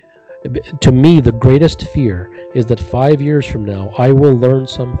To me, the greatest fear is that 5 years from now, I will learn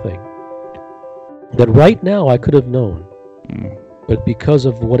something that right now I could have known, but because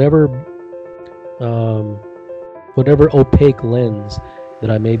of um, whatever opaque lens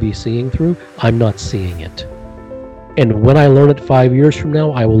that I may be seeing through, I'm not seeing it. And when I learn it 5 years from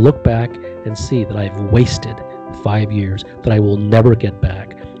now, I will look back and see that I've wasted 5 years that I will never get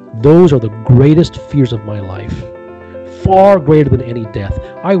back. Those are the greatest fears of my life, far greater than any death.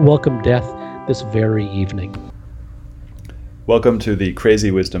 I welcome death this very evening. Welcome to the Crazy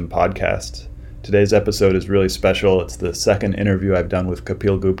Wisdom podcast. Today's episode is really special. It's the second interview I've done with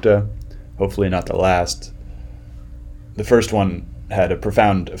Kapil Gupta, hopefully not the last. The first one had a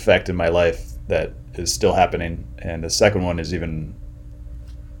profound effect in my life that is still happening, and the second one is even,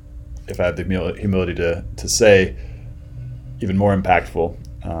 if I have the humility to say, even more impactful.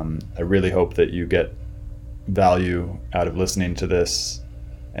 I really hope that you get value out of listening to this,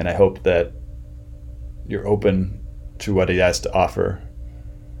 and I hope that you're open to what he has to offer.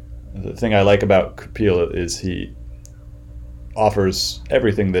 The thing I like about Kapil is he offers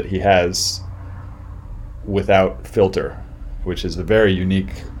everything that he has without filter, which is a very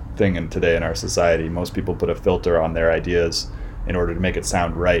unique thing today in our society. Most people put a filter on their ideas in order to make it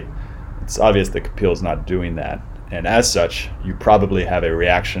sound right. It's obvious that Kapil is not doing that, and as such, you probably have a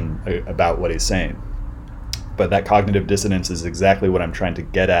reaction about what he's saying. But that cognitive dissonance is exactly what I'm trying to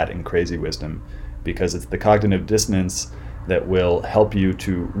get at in Crazy Wisdom, because it's the cognitive dissonance that will help you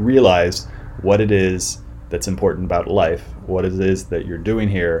to realize what it is that's important about life, what it is that you're doing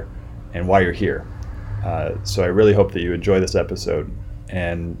here, and why you're here. So I really hope that you enjoy this episode.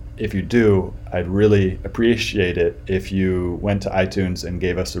 And if you do, I'd really appreciate it if you went to iTunes and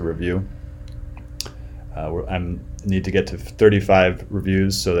gave us a review. I need to get to 35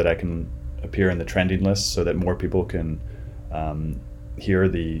 reviews so that I can appear in the trending list, so that more people can hear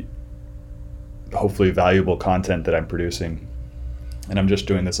the hopefully valuable content that I'm producing. And I'm just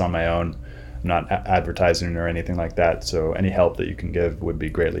doing this on my own. I'm not advertising or anything like that. So any help that you can give would be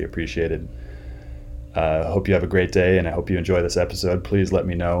greatly appreciated. I hope you have a great day, and I hope you enjoy this episode. Please let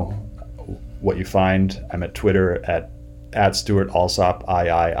me know what you find. I'm at Twitter at Stuart Alsop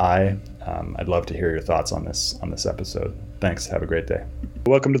III. I'd love to hear your thoughts on this episode. Thanks. Have a great day.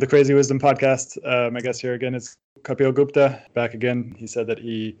 Welcome to the Crazy Wisdom podcast. My guest here again is Kapil Gupta, back again. He said that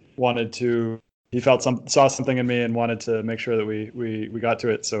he saw something in me and wanted to make sure that we got to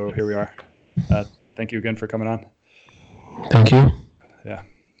it. So here we are. Thank you again for coming on. Thank you. Yeah.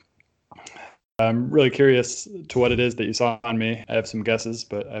 I'm really curious to what it is that you saw on me. I have some guesses,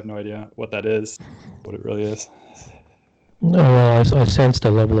 but I have no idea what that is, what it really is. No, I sensed a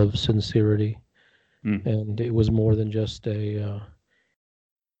level of sincerity, and it was more than just a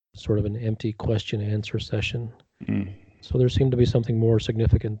sort of an empty question-answer session. So there seemed to be something more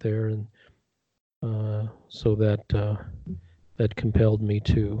significant there, and so that compelled me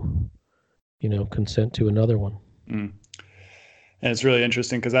to, consent to another one. And it's really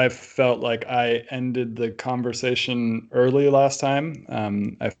interesting because I felt like I ended the conversation early last time.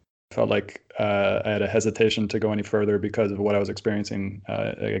 I felt like I had a hesitation to go any further because of what I was experiencing,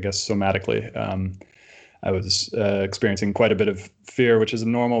 I guess, somatically. I was experiencing quite a bit of fear, which is a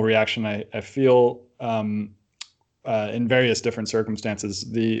normal reaction I feel in various different circumstances.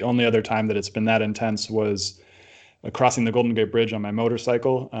 The only other time that it's been that intense was crossing the Golden Gate Bridge on my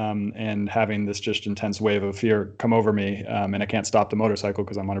motorcycle, and having this just intense wave of fear come over me, and I can't stop the motorcycle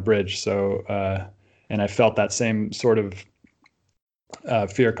because I'm on a bridge. So, and I felt that same sort of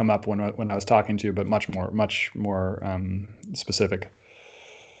fear come up when I was talking to you, but much more specific.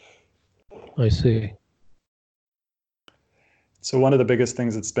 I see. So one of the biggest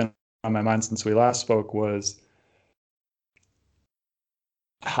things that's been on my mind since we last spoke was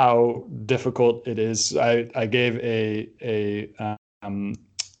how difficult it is. I gave a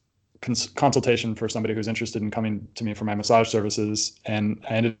consultation for somebody who's interested in coming to me for my massage services, and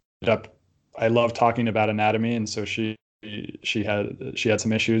I love talking about anatomy, and so she had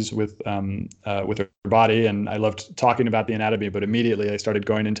some issues with her body, and I loved talking about the anatomy, but immediately I started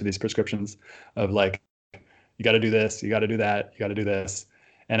going into these prescriptions of like, you got to do this, you got to do that, you got to do this,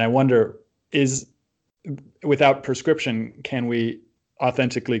 and I wonder, without prescription, can we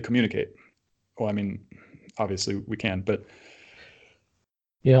authentically communicate? Well, I mean, obviously we can, but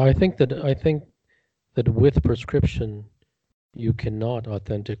yeah, I think that with prescription, you cannot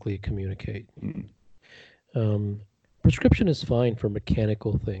authentically communicate. Prescription is fine for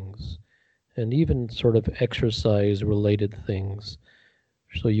mechanical things, and even sort of exercise-related things.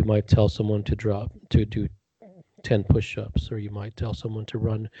 So you might tell someone to do 10 push-ups, or you might tell someone to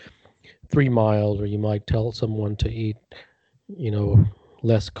run 3 miles, or you might tell someone to eat,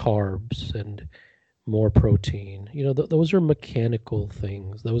 less carbs and more protein. Those are mechanical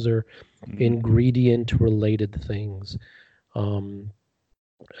things. Those are ingredient related things. Um,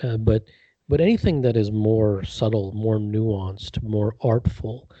 but anything that is more subtle, more nuanced, more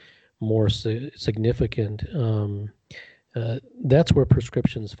artful, more significant, that's where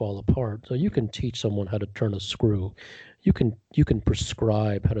prescriptions fall apart. So you can teach someone how to turn a screw, you can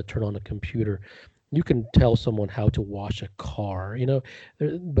prescribe how to turn on a computer, you can tell someone how to wash a car.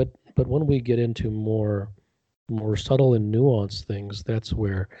 But when we get into more subtle and nuanced things, that's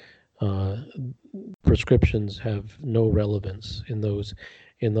where uh, prescriptions have no relevance in those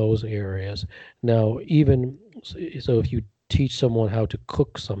areas. Now, even so, if you teach someone how to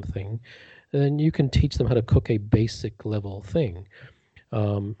cook something, then you can teach them how to cook a basic level thing.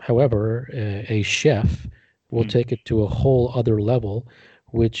 However, a chef will take it to a whole other level,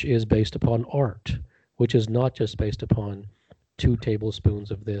 which is based upon art, which is not just based upon 2 tablespoons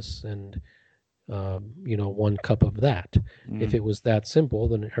of this and 1 cup of that. If it was that simple,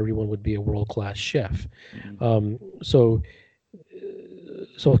 then everyone would be a world-class chef. So,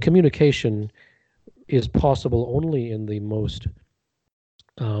 communication is possible um,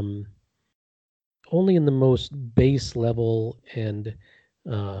 only in the most base level and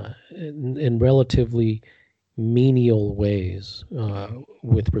in relatively menial ways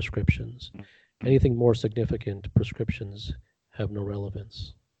with prescriptions. Anything more significant, prescriptions have no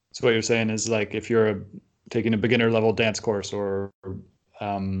relevance. So what you're saying is, like, if you're taking a beginner level dance course or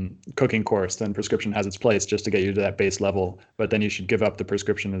cooking course, then prescription has its place just to get you to that base level, but then you should give up the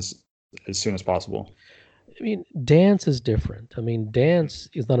prescription as soon as possible. I mean, dance is different. I mean, dance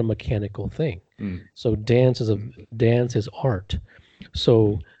is not a mechanical thing. So dance is art.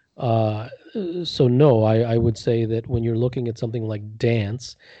 So no, I would say that when you're looking at something like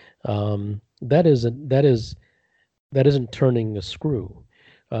dance, that isn't turning a screw.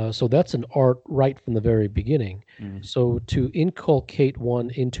 So that's an art right from the very beginning. So to inculcate one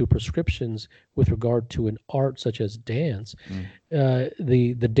into prescriptions with regard to an art such as dance,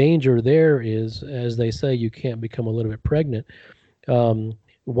 the danger there is, as they say, you can't become a little bit pregnant.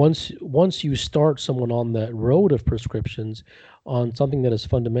 Once you start someone on that road of prescriptions on something that is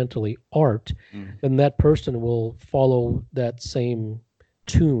fundamentally art, then that person will follow that same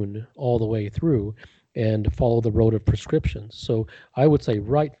tune all the way through and follow the road of prescriptions. So I would say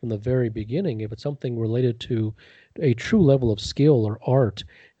right from the very beginning, if it's something related to a true level of skill or art,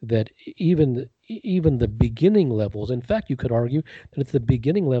 that even the beginning levels, in fact, you could argue that it's the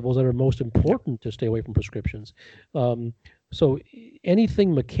beginning levels that are most important to stay away from prescriptions. So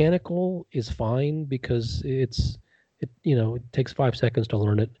anything mechanical is fine because it takes 5 seconds to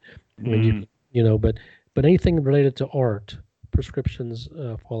learn it. I mean, but anything related to art, prescriptions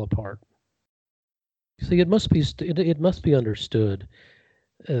fall apart. See, it must be understood.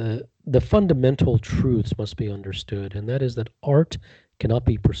 The fundamental truths must be understood, and that is that art cannot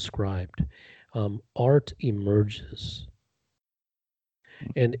be prescribed. Art emerges,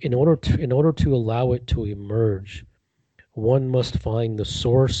 and in order to allow it to emerge, one must find the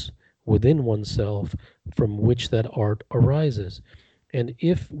source within oneself from which that art arises. And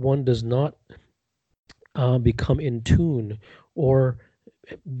if one does not become in tune or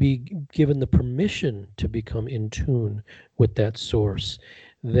be given the permission to become in tune with that source,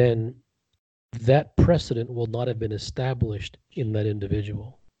 then that precedent will not have been established in that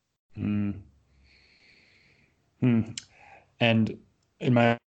individual. And in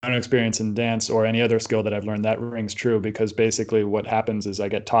my own experience in dance or any other skill that I've learned, that rings true, because basically what happens is I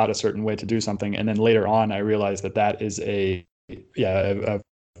get taught a certain way to do something, and then later on I realize that is a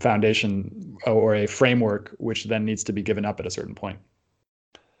foundation or a framework which then needs to be given up at a certain point.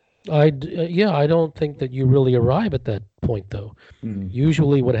 I don't think that you really arrive at that point, though.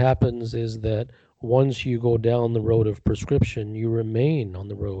 Usually what happens is that once you go down the road of prescription, you remain on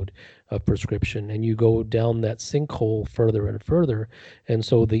the road of prescription, and you go down that sinkhole further and further. And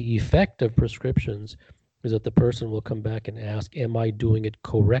so the effect of prescriptions is that the person will come back and ask, am I doing it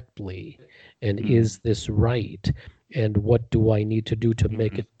correctly? And is this right? And what do I need to do to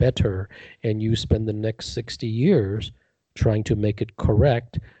make it better? And you spend the next 60 years trying to make it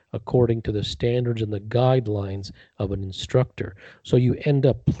correct according to the standards and the guidelines of an instructor. So you end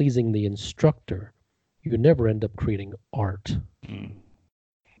up pleasing the instructor. You never end up creating art.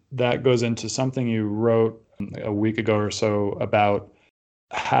 That goes into something you wrote a week ago or so about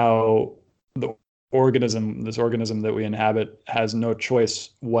how this organism that we inhabit has no choice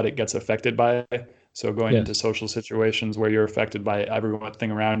what it gets affected by. So going into social situations where you're affected by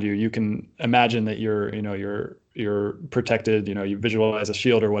everything around you, you can imagine that you're protected, you visualize a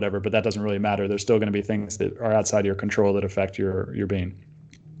shield or whatever, but that doesn't really matter. There's still going to be things that are outside your control that affect your being.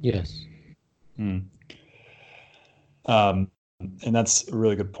 Yes. Mm. And that's a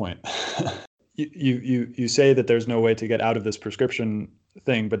really good point. You say that there's no way to get out of this prescription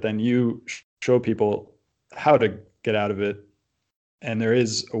thing, but then you show people how to get out of it, and there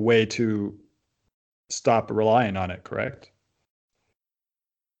is a way to stop relying on it, correct?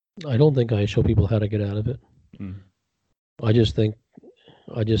 I don't think I show people how to get out of it. Mm. I just think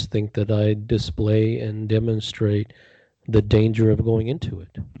that I display and demonstrate the danger of going into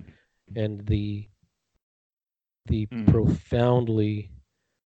it, and the profoundly,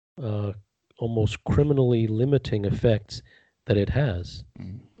 almost criminally limiting effects that it has.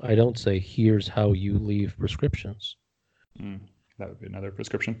 I don't say, here's how you leave prescriptions. That would be another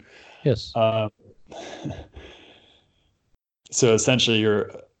prescription. Yes. So essentially,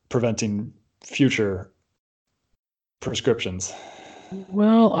 you're preventing future prescriptions.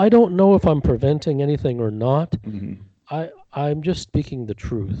 Well, I don't know if I'm preventing anything or not. Mm-hmm. I'm just speaking the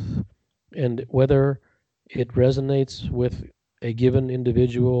truth. And whether it resonates with a given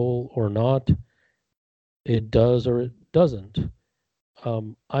individual or not, it does or it doesn't.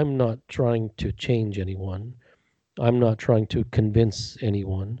 I'm not trying to change anyone. I'm not trying to convince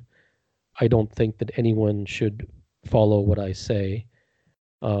anyone. I don't think that anyone should follow what I say.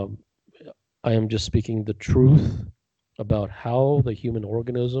 Um, I am just speaking the truth about how the human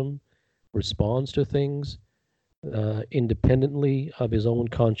organism responds to things independently of his own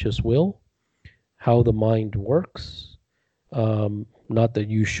conscious will, how the mind works. Not that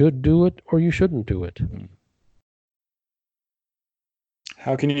you should do it or you shouldn't do it.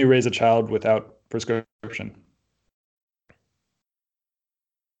 How can you raise a child without prescription?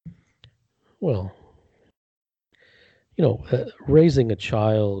 Well, raising a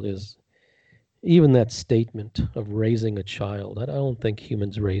child is, even that statement of raising a child, I don't think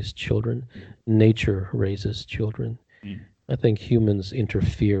humans raise children. Nature raises children. I think humans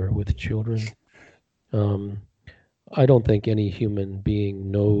interfere with children. I don't think any human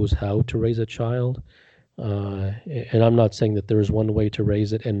being knows how to raise a child. And I'm not saying that there is one way to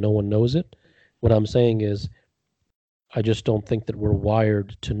raise it and no one knows it. What I'm saying is, I just don't think that we're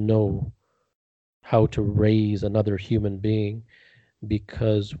wired to know how to raise another human being,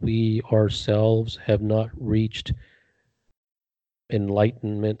 because we ourselves have not reached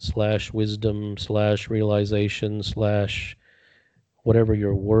enlightenment slash wisdom slash realization slash whatever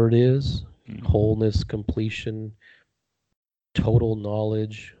your word is, wholeness, completion, total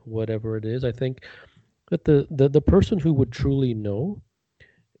knowledge, whatever it is. I think that the person who would truly know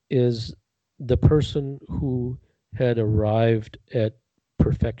is the person who had arrived at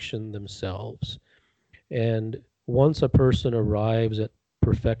perfection themselves. And once a person arrives at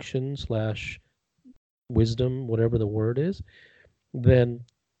perfection slash wisdom, whatever the word is, then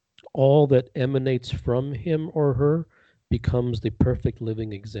all that emanates from him or her becomes the perfect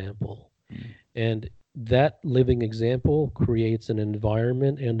living example. And that living example creates an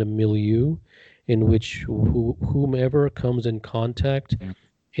environment and a milieu in which whomever comes in contact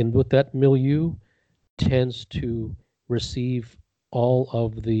with that milieu tends to receive all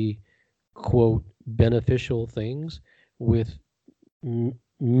of the, quote, beneficial things, with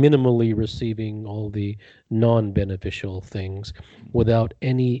minimally receiving all the non-beneficial things, without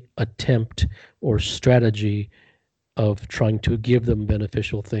any attempt or strategy of trying to give them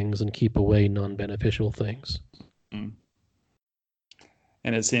beneficial things and keep away non-beneficial things.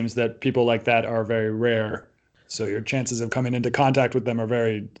 And it seems that people like that are very rare. So your chances of coming into contact with them are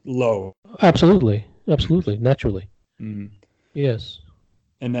very low. Absolutely. Naturally. Yes.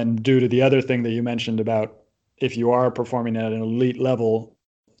 And then due to the other thing that you mentioned about, if you are performing at an elite level,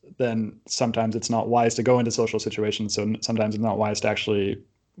 then sometimes it's not wise to go into social situations. So sometimes it's not wise to actually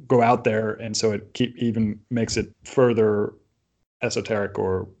go out there. And so it even makes it further esoteric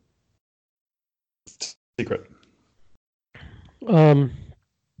or secret.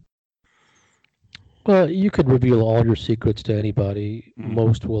 Well, you could reveal all your secrets to anybody.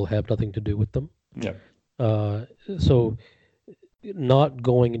 Most will have nothing to do with them. Yeah. So not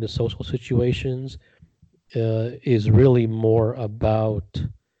going into social situations is really more about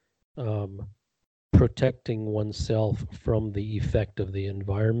protecting oneself from the effect of the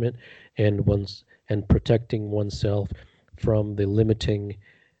environment, and protecting oneself from the limiting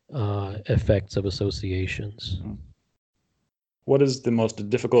effects of associations. What is the most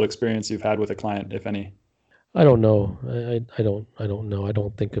difficult experience you've had with a client, if any? I don't know. I don't know. I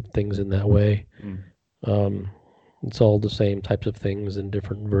don't think of things in that way. It's all the same types of things in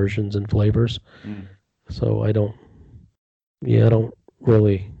different versions and flavors. So I don't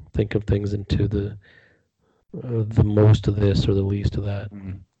really think of things into the most of this or the least of that.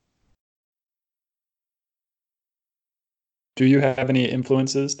 Do you have any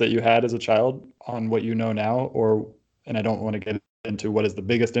influences that you had as a child on what you know now? And I don't want to get into what is the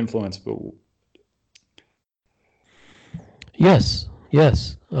biggest influence, but Yes,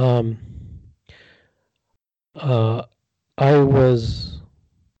 yes. I was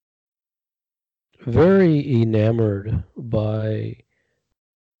very enamored by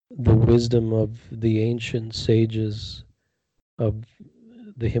the wisdom of the ancient sages of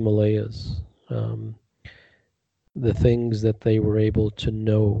the Himalayas, the things that they were able to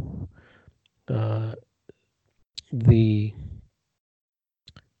know, the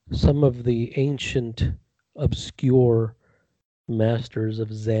some of the ancient obscure masters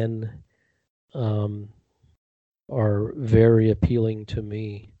of Zen are very appealing to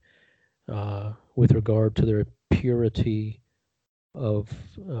me with regard to their purity of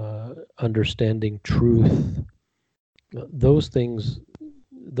understanding truth. Those things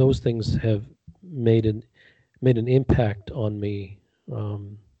have made an impact on me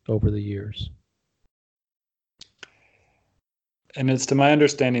over the years. And it's to my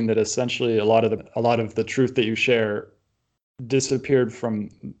understanding that essentially a lot of the truth that you share disappeared from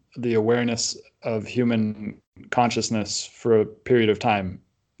the awareness of human consciousness for a period of time.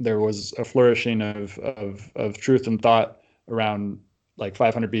 There was a flourishing of truth and thought around like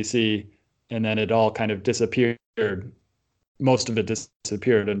 500 BC, and then it all kind of disappeared. Most of it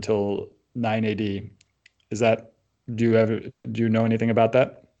disappeared until 9 AD. Do you know anything about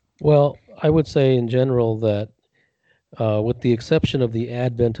that? Well, I would say in general that with the exception of the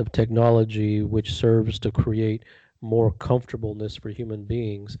advent of technology, which serves to create more comfortableness for human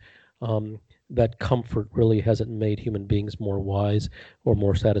beings, that comfort really hasn't made human beings more wise or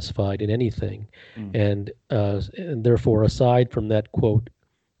more satisfied in anything. And therefore, aside from that, quote,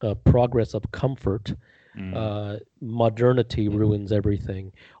 progress of comfort, modernity ruins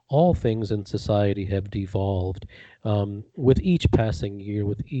everything. All things in society have devolved. With each passing year,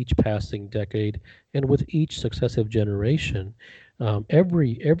 with each passing decade, and with each successive generation,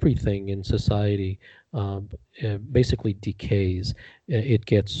 everything in society basically decays. It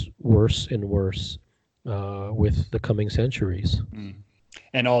gets worse and worse with the coming centuries.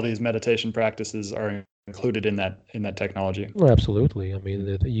 And all these meditation practices are included in that technology. Well, absolutely. I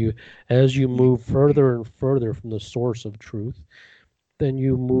mean, as you move further and further from the source of truth, then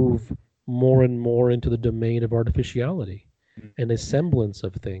you move more and more into the domain of artificiality and a semblance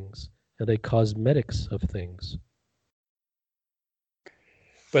of things and a cosmetics of things.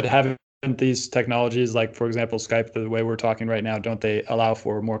 But haven't these technologies, like for example Skype, the way we're talking right now, don't they allow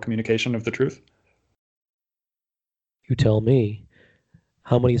for more communication of the truth? You tell me,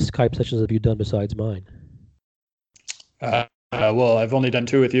 how many Skype sessions have you done besides mine? Well, I've only done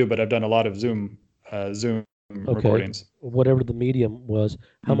 2 with you, but I've done a lot of Zoom recordings. Whatever the medium was,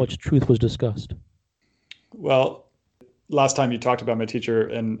 how much truth was discussed? Well, last time you talked about my teacher,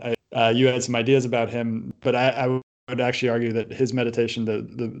 and you had some ideas about him, but I would actually argue that his meditation,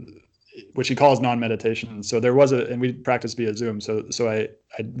 which he calls non-meditation, so there was and we practiced via Zoom, so I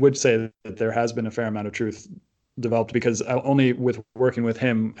would say that there has been a fair amount of truth developed, because only with working with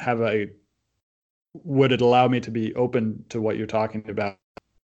him would it allow me to be open to what you're talking about.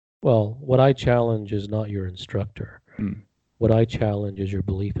 Well, what I challenge is not your instructor. What I challenge is your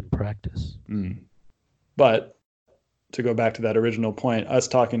belief in practice. But to go back to that original point, us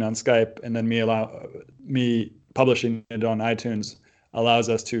talking on Skype and then me publishing it on iTunes allows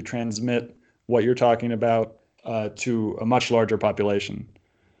us to transmit what you're talking about to a much larger population.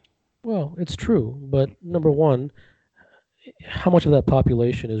 Well, it's true, but number one, how much of that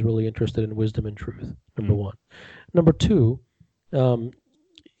population is really interested in wisdom and truth? Number one. Number two,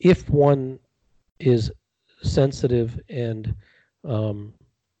 if one is sensitive and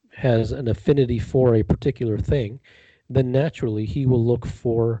has an affinity for a particular thing, then naturally he will look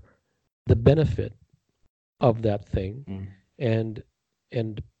for the benefit of that thing and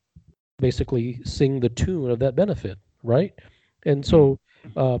basically sing the tune of that benefit, right? And so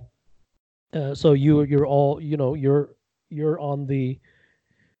so you're all, you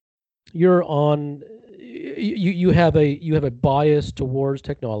have a bias towards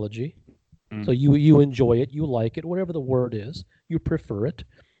technology. So you enjoy it, you like it, whatever the word is, you prefer it,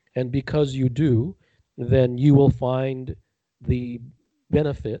 and because you do, then you will find the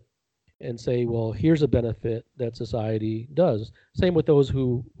benefit and say, well, here's a benefit that society does. Same with those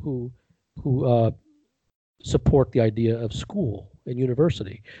who support the idea of school and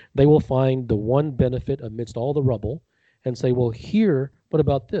university. They will find the one benefit amidst all the rubble and say, well, what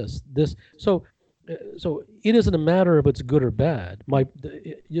about this? So it isn't a matter of it's good or bad.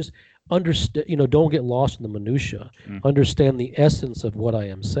 Just understand, don't get lost in the minutia. Understand the essence of what I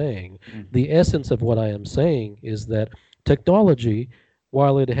am saying. The essence of what I am saying is that technology,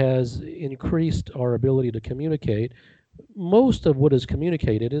 while it has increased our ability to communicate, most of what is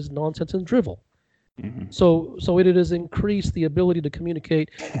communicated is nonsense and drivel. Mm-hmm. So it has increased the ability to communicate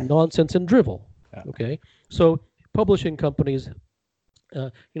nonsense and drivel. Yeah. Okay, so publishing companies,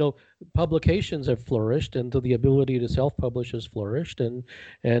 publications have flourished, and the ability to self-publish has flourished,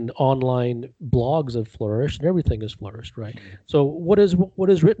 and online blogs have flourished, and everything has flourished, right? So what is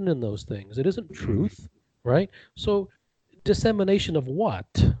written in those things? It isn't truth, right? So dissemination of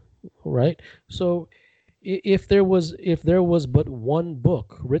what, right? So if there was but one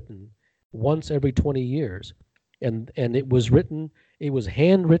book written once every 20 years, and it was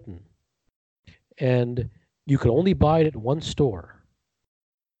handwritten, and you could only buy it at one store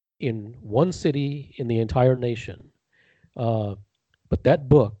in one city in the entire nation, uh, but that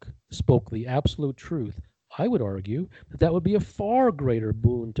book spoke the absolute truth, I would argue that would be a far greater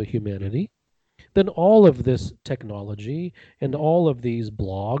boon to humanity than all of this technology and all of these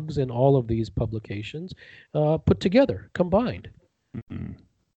blogs and all of these publications put together, combined, Mm-hmm.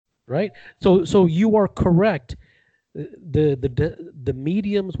 right? So you are correct. The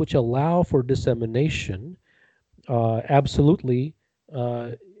mediums which allow for dissemination absolutely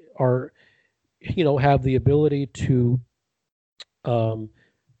are have the ability to um,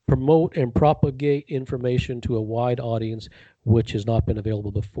 promote and propagate information to a wide audience which has not been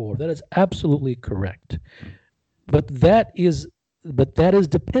available before. That is absolutely correct. But that is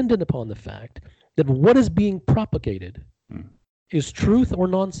dependent upon the fact that what is being propagated is truth or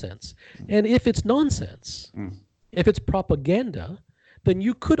nonsense. And if it's nonsense, if it's propaganda, then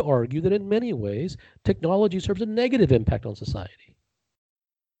you could argue that in many ways technology serves a negative impact on society.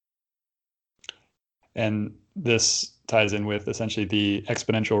 And this ties in with essentially the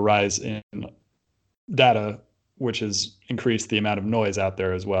exponential rise in data, which has increased the amount of noise out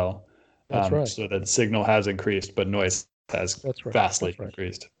there as well. That's right. So that signal has increased, but noise has vastly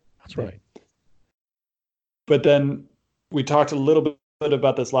increased. That's right. But then we talked a little bit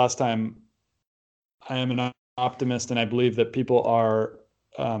about this last time. I am an optimist, and I believe that people are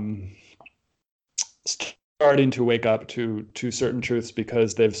starting to wake up to certain truths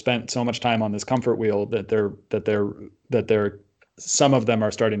because they've spent so much time on this comfort wheel that they're some of them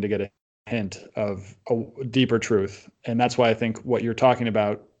are starting to get a hint of a deeper truth. And that's why I think what you're talking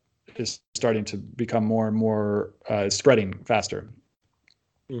about is starting to become more and more spreading faster.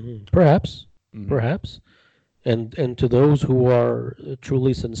 Mm-hmm. Perhaps. And to those who are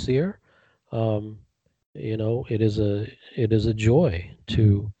truly sincere, it is a joy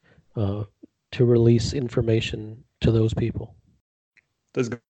to release information to those people. Does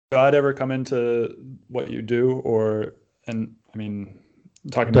God ever come into what you do,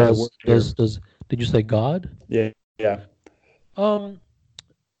 talking about the word here. Did you say God? Yeah. I'll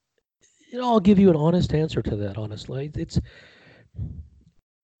give you an honest answer to that. Honestly, it's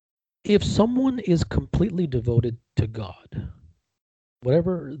if someone is completely devoted to God,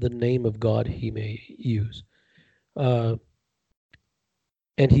 whatever the name of God he may use, and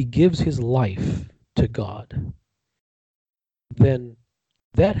he gives his life to God, then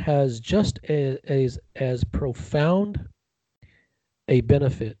that has just as profound a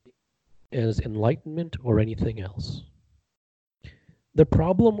benefit as enlightenment or anything else. The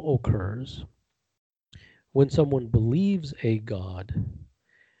problem occurs when someone believes a God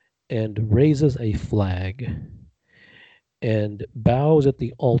and raises a flag and bows at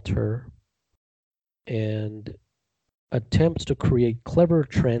the altar and attempts to create clever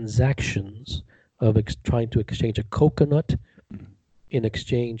transactions of trying to exchange a coconut in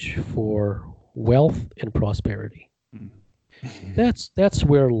exchange for wealth and prosperity. That's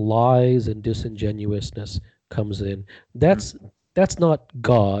where lies and disingenuousness comes in. That's not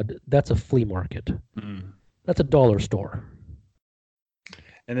God. That's a flea market. That's a dollar store.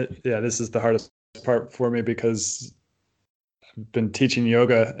 And this is the hardest part for me because I've been teaching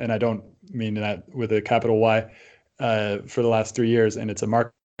yoga, and I don't mean that with a capital Y, for the last 3 years, and it's a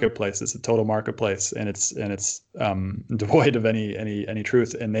marketplace. It's a total marketplace, and it's devoid of any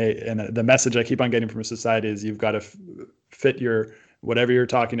truth. And the message I keep on getting from society is you've got to fit your whatever you're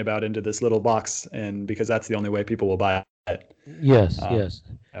talking about into this little box, and because that's the only way people will buy it. Yes.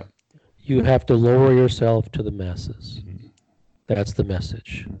 Yeah. You have to lower yourself to the masses. That's the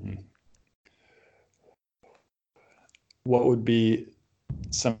message. What would be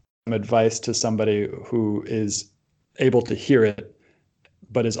some advice to somebody who is able to hear it,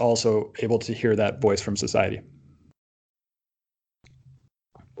 but is also able to hear that voice from society?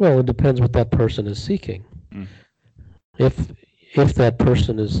 Well, it depends what that person is seeking. If that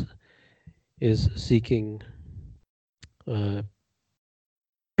person is seeking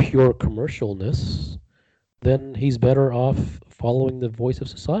pure commercialness, then he's better off following the voice of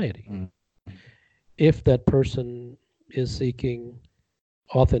society. Mm. If that person is seeking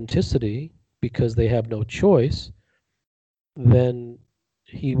authenticity because they have no choice, then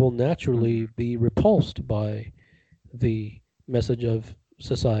he will naturally be repulsed by the message of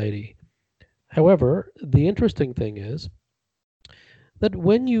society. However, the interesting thing is that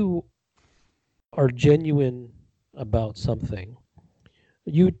when you are genuine about something,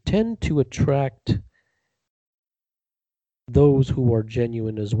 you tend to attract those who are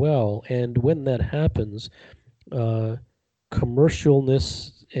genuine as well. And when that happens, uh,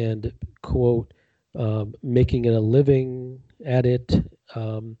 commercialness and, quote, making it a living at it,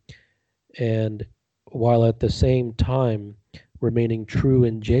 um, and while at the same time remaining true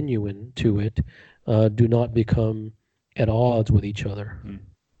and genuine to it, do not become at odds with each other. Mm.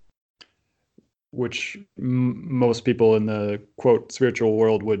 Which most people in the, quote, spiritual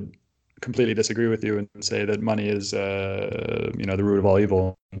world would completely disagree with you and say that money is, the root of all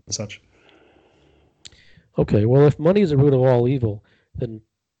evil and such. Okay, well, if money is the root of all evil, then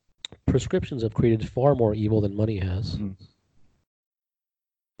prescriptions have created far more evil than money has. Mm.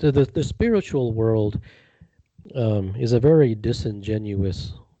 The spiritual world is a very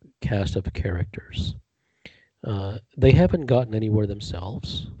disingenuous cast of characters. They haven't gotten anywhere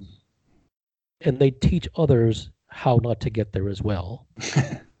themselves, and they teach others how not to get there as well,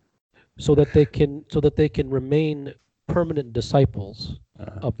 so that they can remain permanent disciples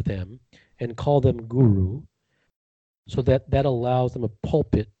of them and call them guru, so that allows them a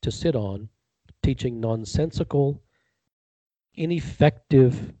pulpit to sit on, teaching nonsensical,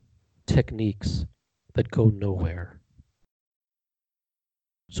 ineffective techniques that go nowhere.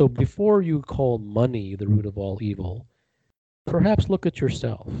 So before you call money the root of all evil, perhaps look at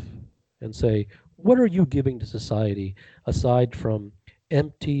yourself and say, what are you giving to society aside from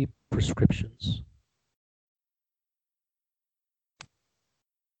empty prescriptions?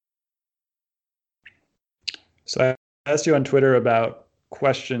 So I asked you on Twitter about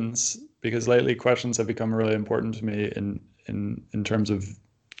questions because lately questions have become really important to me in terms of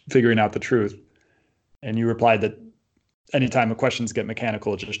figuring out the truth. And you replied that anytime questions get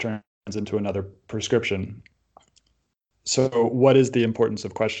mechanical, it just turns into another prescription. So what is the importance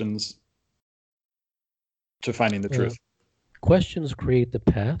of questions to finding the truth? Questions create the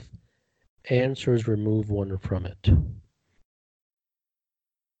path. Answers remove one from it.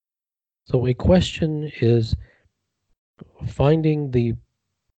 So a question is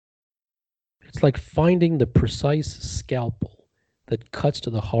it's like finding the precise scalpel that cuts to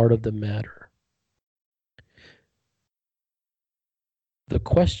the heart of the matter. The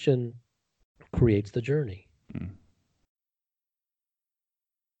question creates the journey. Mm.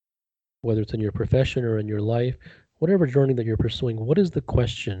 Whether it's in your profession or in your life, whatever journey that you're pursuing, what is the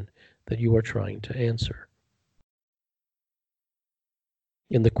question that you are trying to answer?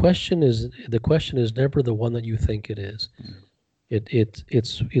 And the question is never the one that you think it is.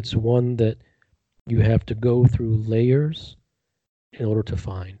 It's one that you have to go through layers in order to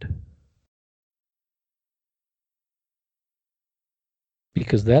find.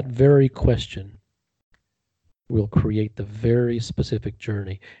 Because that very question will create the very specific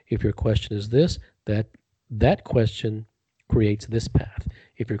journey. If your question is this, that question creates this path.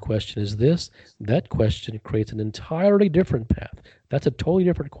 If your question is this, that question creates an entirely different path. That's a totally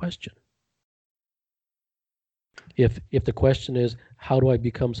different question. If the question is, how do I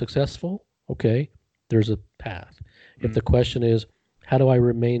become successful? Okay, there's a path. If the question is, how do I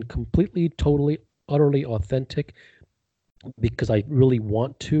remain completely, totally, utterly authentic because I really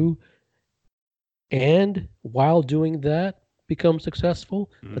want to, and while doing that, become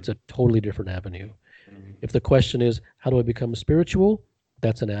successful, that's a totally different avenue. If the question is, how do I become spiritual?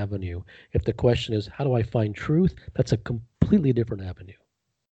 That's an avenue. If the question is, how do I find truth? That's a completely different avenue.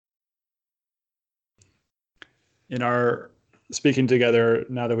 In our speaking together,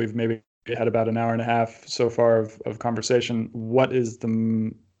 now that we've maybe had about an hour and a half so far of conversation, what is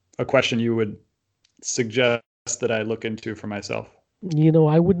a question you would suggest that I look into for myself?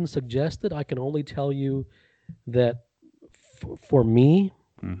 I wouldn't suggest it. I can only tell you that for me,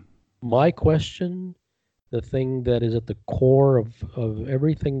 my question, the thing that is at the core of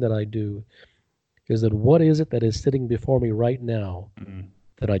everything that I do, is that what is it that is sitting before me right now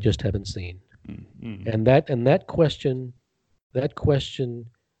that I just haven't seen? And that question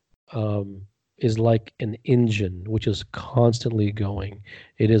is like an engine which is constantly going.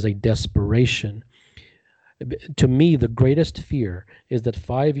 It is a desperation. To me, the greatest fear is that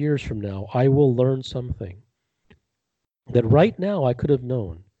 5 years from now, I will learn something that right now I could have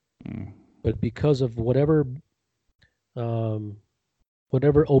known, but because of whatever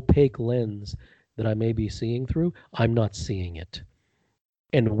opaque lens that I may be seeing through, I'm not seeing it.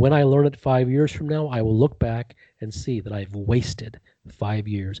 And when I learn it 5 years from now, I will look back and see that I've wasted 5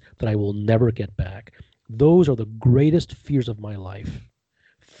 years that I will never get back. Those are the greatest fears of my life,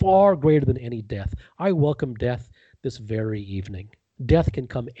 far greater than any death. I welcome death this very evening. Death can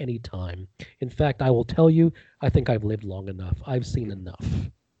come any time. In fact, I will tell you, I think I've lived long enough. I've seen enough.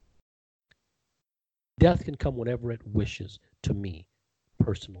 Death can come whenever it wishes to me,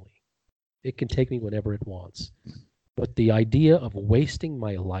 personally. It can take me whenever it wants. But the idea of wasting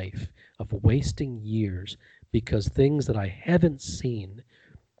my life, of wasting years, because things that I haven't seen,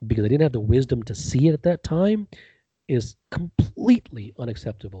 because I didn't have the wisdom to see it at that time, is completely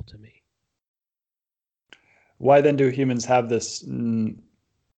unacceptable to me. Why then do humans have this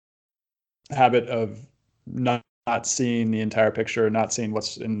habit of not seeing the entire picture, not seeing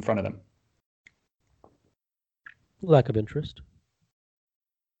what's in front of them? Lack of interest.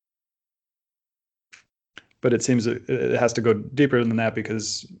 But it seems it has to go deeper than that,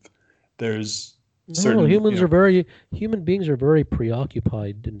 because there's certain... No, human beings are very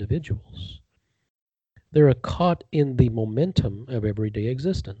preoccupied individuals. They're caught in the momentum of everyday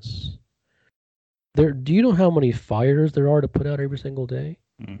existence. Do you know how many fires there are to put out every single day?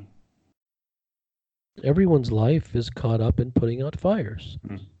 Mm. Everyone's life is caught up in putting out fires.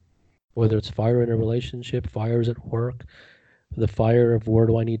 Mm. Whether it's fire in a relationship, fires at work, the fire of where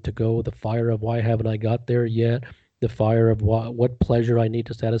do I need to go, the fire of why haven't I got there yet, the fire of what pleasure I need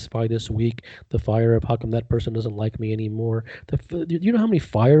to satisfy this week, the fire of how come that person doesn't like me anymore. Do you know how many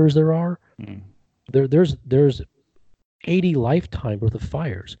fires there are? Mm. There's 80 lifetimes worth of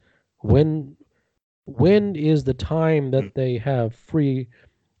fires. When is the time that they have free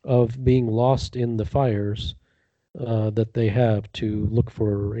of being lost in the fires that they have to look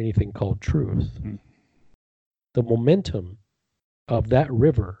for anything called truth? Mm. The momentum of that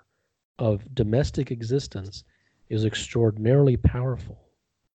river of domestic existence is extraordinarily powerful.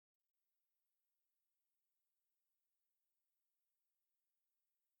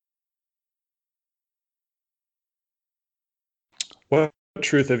 What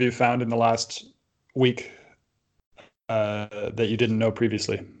truth have you found in the last week that you didn't know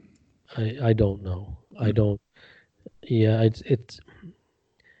previously? I don't know. I don't. Yeah,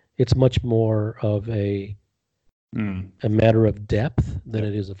 it's much more of a matter of depth than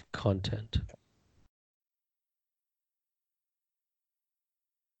it is of content.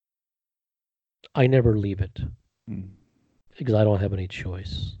 I never leave it because I don't have any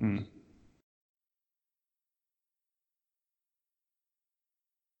choice.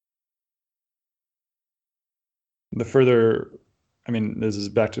 The further, I mean, this is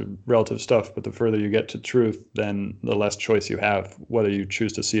back to relative stuff, but the further you get to truth, then the less choice you have, whether you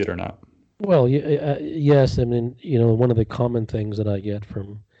choose to see it or not. Well, yes. I mean, one of the common things that I get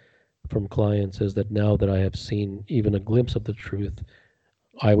from clients is that now that I have seen even a glimpse of the truth,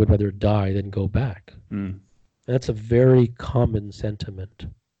 I would rather die than go back. That's a very common sentiment.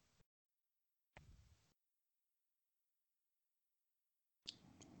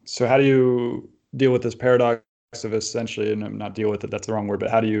 So how do you deal with this paradox of essentially, and not deal with it, that's the wrong word, but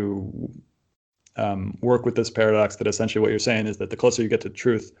how do you work with this paradox that essentially what you're saying is that the closer you get to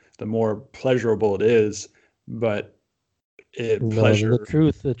truth, the more pleasurable it is, but pleasure...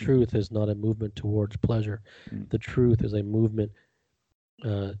 The truth is not a movement towards pleasure. The truth is a movement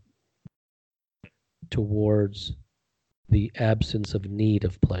towards the absence of need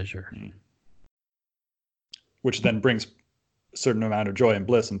of pleasure. Which then brings a certain amount of joy and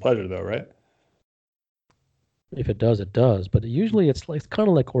bliss and pleasure, though, right? If it does, it does. But usually it's kind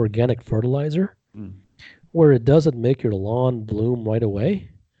of like organic fertilizer, where it doesn't make your lawn bloom right away.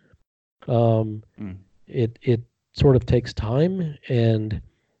 It sort of takes time, and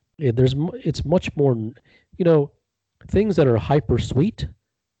it's much more, things that are hyper sweet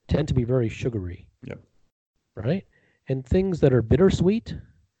tend to be very sugary. Yep. Right? And things that are bittersweet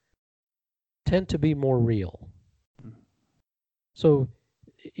tend to be more real. So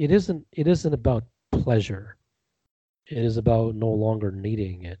it isn't about pleasure. It is about no longer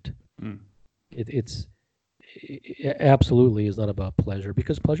needing it. It absolutely is not about pleasure,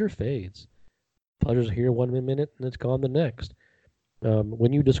 because pleasure fades. Pleasure's here one minute and it's gone the next.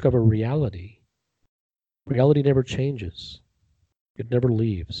 When you discover reality never changes. It never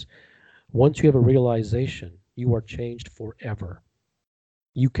leaves. Once you have a realization, you are changed forever.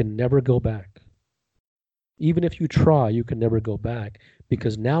 You can never go back. Even if you try, you can never go back,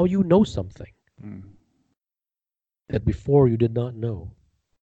 because now you know something that before you did not know.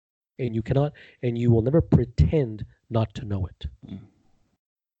 And you will never pretend not to know it.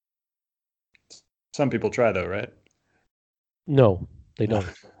 Some people try, though, right? No. They don't.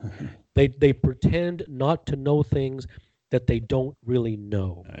 They pretend not to know things that they don't really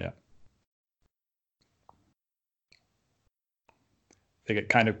know. Yeah. They get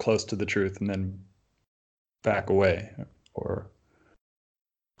kind of close to the truth and then back away, or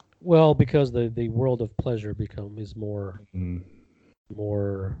Well, because the world of pleasure is more mm,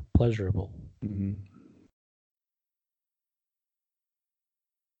 more pleasurable. mm-hmm.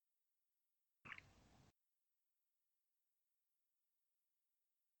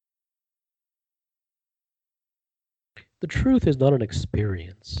 The truth is not an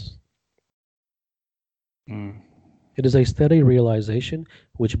experience. Mm. It is a steady realization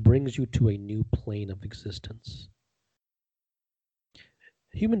which brings you to a new plane of existence.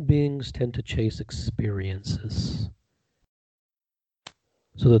 Human beings tend to chase experiences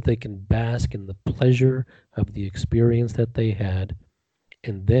so that they can bask in the pleasure of the experience that they had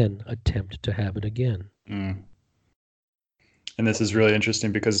and then attempt to have it again. Mm. And this is really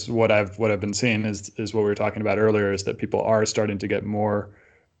interesting because what I've been seeing is what we were talking about earlier, is that people are starting to get more.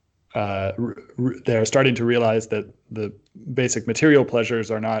 They're starting to realize that the basic material pleasures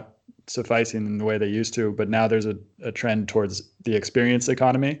are not sufficing in the way they used to. But now there's a trend towards the experience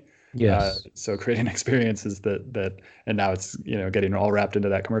economy. Yes. So creating experiences that, and now it's getting all wrapped into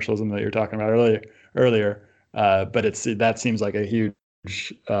that commercialism that you're talking about earlier. But that seems like a huge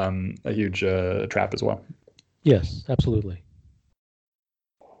trap as well. Yes, absolutely.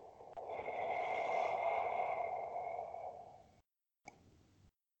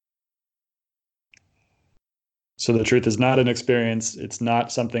 So the truth is not an experience. It's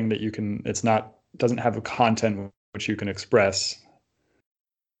not something that you can. Doesn't have a content which you can express.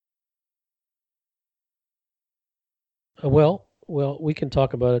 Well, we can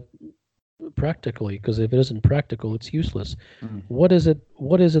talk about it practically, because if it isn't practical, it's useless. Mm. What is it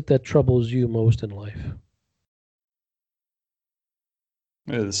that troubles you most in life?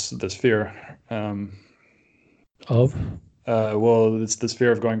 This fear. Of? Well, it's this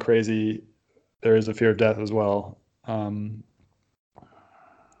fear of going crazy. There is a fear of death as well.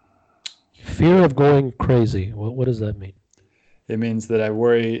 Fear of going crazy. What does that mean? It means that I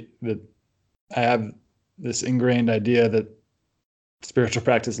worry that I have this ingrained idea that spiritual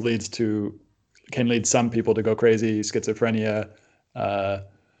practice can lead some people to go crazy, schizophrenia, other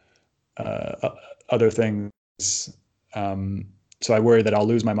things. So I worry that I'll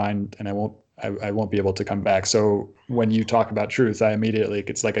lose my mind and I won't be able to come back. So when you talk about truth,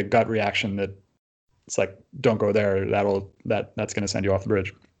 it's like a gut reaction that it's like, don't go there. That's going to send you off the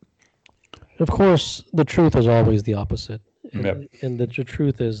bridge. Of course, the truth is always the opposite. Yep. And the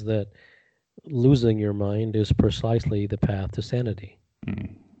truth is that losing your mind is precisely the path to sanity.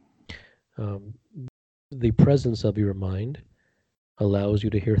 Mm. The presence of your mind allows you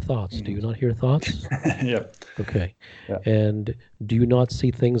to hear thoughts. Do you not hear thoughts? Yep. Okay. Yep. And do you not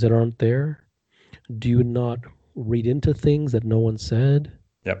see things that aren't there? Do you not read into things that no one said?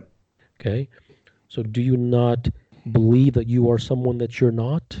 Yep. Okay. So do you not believe that you are someone that you're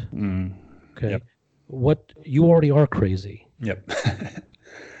not? Mm. Okay. Yep. What you already are crazy. Yep.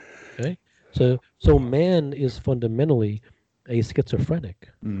 Okay. So man is fundamentally a schizophrenic.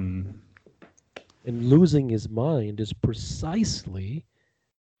 Mm. And losing his mind is precisely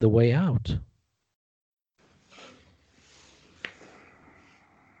the way out.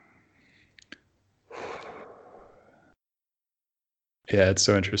 Yeah, it's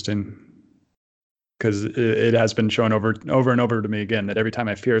so interesting because it has been shown over and over to me again that every time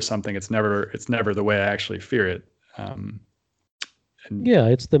I fear something, it's never the way I actually fear it. Yeah,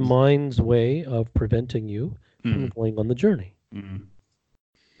 it's the mind's way of preventing you from Mm. going on the journey. Mm.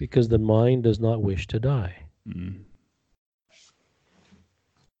 Because the mind does not wish to die. Mm.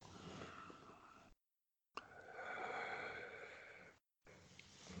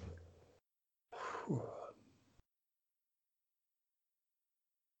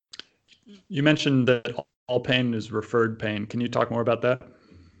 You mentioned that all pain is referred pain. Can you talk more about that?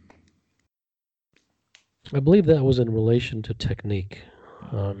 I believe that was in relation to technique.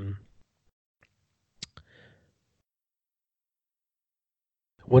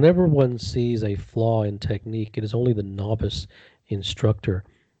 Whenever one sees a flaw in technique, it is only the novice instructor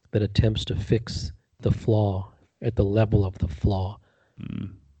that attempts to fix the flaw at the level of the flaw.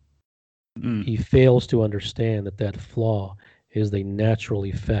 Mm. Mm. He fails to understand that flaw is the natural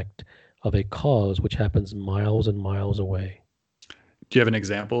effect of a cause which happens miles and miles away. Do you have an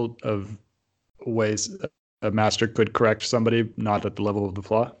example of ways a master could correct somebody not at the level of the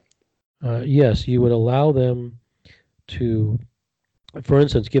flaw? Yes, you would allow them to, for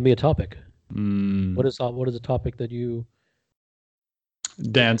instance, give me a topic. Mm. What is a topic that you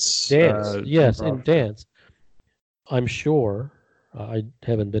dance? Dance. Yes, improv. in dance. I'm sure I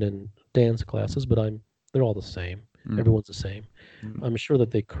haven't been in dance classes, but they're all the same. Everyone's the same. I'm sure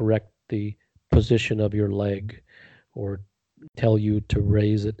that they correct the position of your leg or tell you to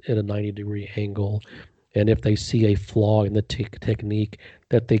raise it at a 90-degree angle. And if they see a flaw in the technique,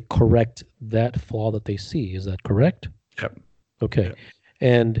 that they correct that flaw that they see. Is that correct? Yep. Okay.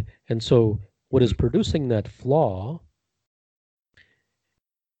 Yep. And so what is producing that flaw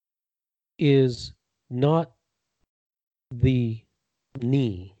is not the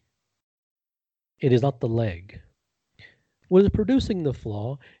knee. It is not the leg. What is producing the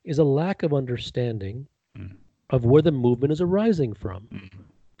flaw is a lack of understanding of where the movement is arising from.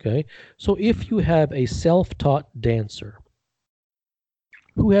 Okay? So if you have a self-taught dancer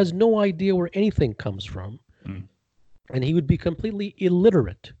who has no idea where anything comes from, and he would be completely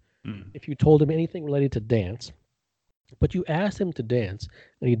illiterate if you told him anything related to dance, but you ask him to dance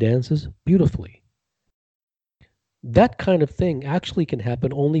and he dances beautifully. That kind of thing actually can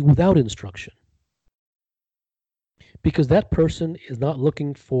happen only without instruction. Because that person is not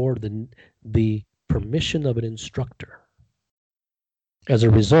looking for the permission of an instructor. As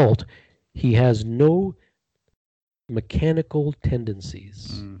a result, he has no mechanical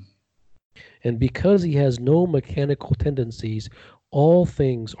tendencies. And because he has no mechanical tendencies, all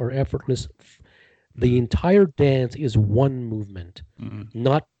things are effortless. The entire dance is one movement,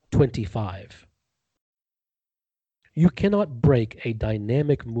 not 25. You cannot break a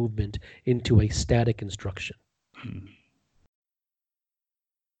dynamic movement into a static instruction.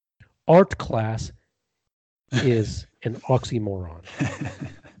 Art class is an oxymoron.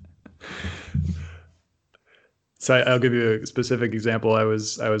 So I'll give you a specific example. I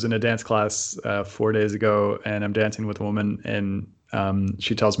was in a dance class 4 days ago, and I'm dancing with a woman, and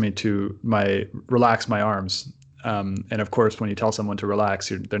she tells me to relax my arms. And of course, when you tell someone to relax,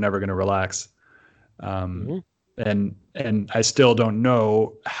 they're never going to relax. And I still don't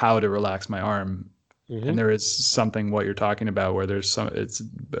know how to relax my arm. And there is something what you're talking about where it's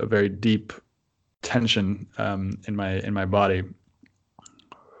a very deep tension in my body.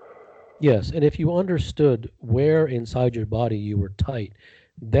 Yes, and if you understood where inside your body you were tight,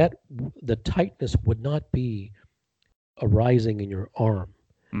 that the tightness would not be arising in your arm.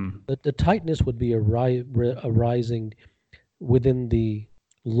 The tightness would be arising within the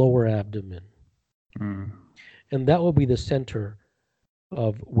lower abdomen. And that will be the center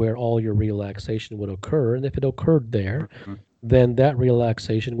of where all your relaxation would occur. And if it occurred there, then that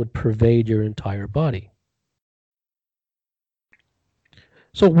relaxation would pervade your entire body.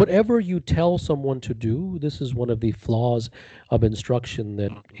 So whatever you tell someone to do, this is one of the flaws of instruction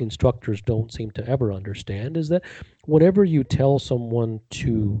that instructors don't seem to ever understand, is that whenever you tell someone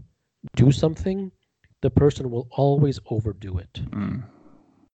to do something, the person will always overdo it.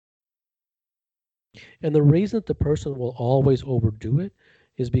 And the reason that the person will always overdo it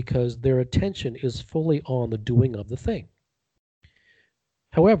is because their attention is fully on the doing of the thing.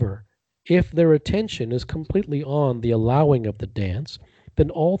 However, if their attention is completely on the allowing of the dance, then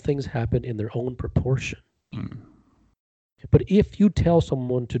all things happen in their own proportion. But if you tell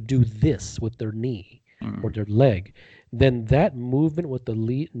someone to do this with their knee or their leg, then that movement with the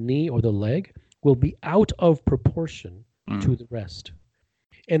knee or the leg will be out of proportion to the rest.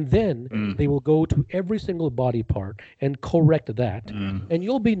 And then they will go to every single body part and correct that. And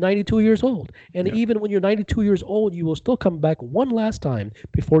you'll be 92 years old. And even when you're 92 years old, you will still come back one last time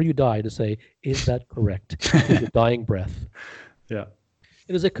before you die to say, is that correct? To your dying breath. Yeah.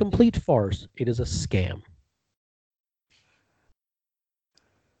 It is a complete farce. It is a scam.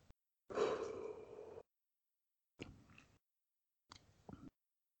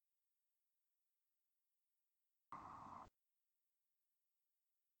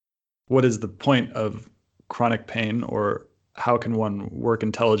 What is the point of chronic pain, or how can one work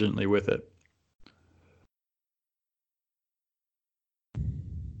intelligently with it?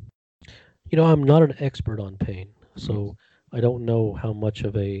 You know, I'm not an expert on pain, so I don't know how much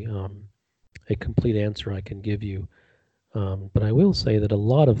of a complete answer I can give you. But I will say that a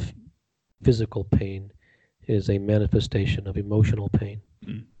lot of physical pain is a manifestation of emotional pain.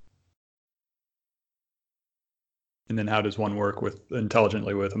 And then how does one work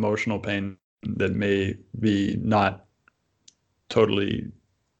intelligently with emotional pain that may be not totally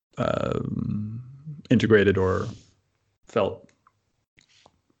integrated or felt?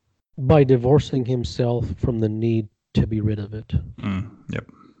 By divorcing himself from the need to be rid of it.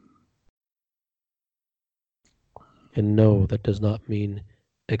 Yep. And no, that does not mean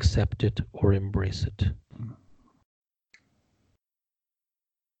accept it or embrace it.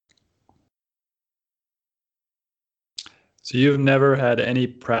 So you've never had any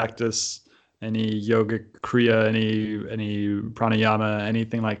practice any yoga kriya, any pranayama,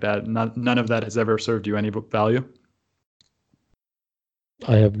 anything like that? None of that has ever served you any value?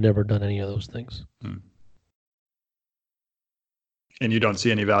 I have never done any of those things. And you don't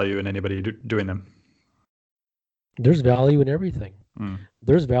see any value in anybody doing them? There's value in everything. Mm.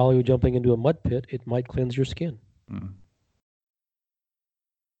 There's value jumping into a mud pit. It might cleanse your skin. Mm.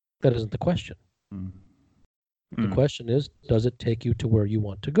 That isn't the question. Mm. The question is, does it take you to where you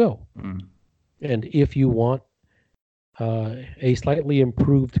want to go? Mm. And if you want a slightly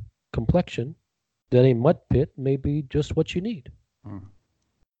improved complexion, then a mud pit may be just what you need. Mm.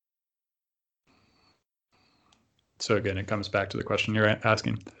 So again, it comes back to the question you're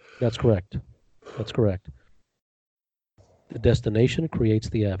asking. That's correct. That's correct. The destination creates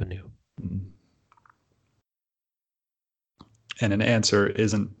the avenue. Mm. And an answer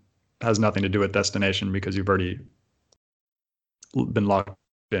has nothing to do with destination because you've already been locked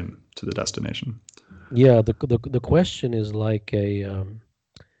in to the destination. Yeah, the question is like a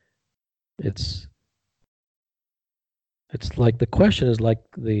it's like the question is like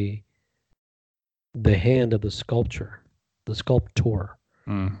the hand of the sculptor.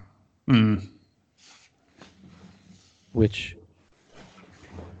 Mm. Mm. which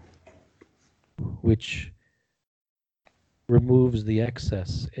removes the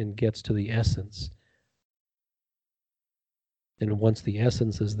excess and gets to the essence. And once the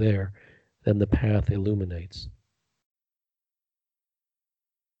essence is there, then the path illuminates.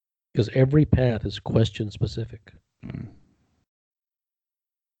 Because every path is question specific. Mm.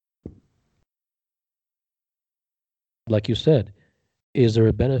 Like you said, is there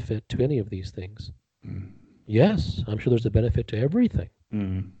a benefit to any of these things? Mm. Yes, I'm sure there's a benefit to everything.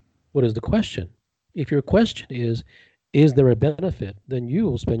 Mm. What is the question? If your question is there a benefit, then you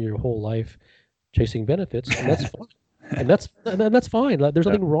will spend your whole life chasing benefits, and that's fine. And that's fine. There's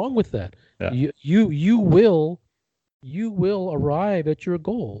nothing wrong with that. Yeah. You will arrive at your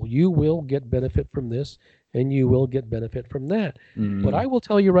goal. You will get benefit from this, and you will get benefit from that. Mm. But I will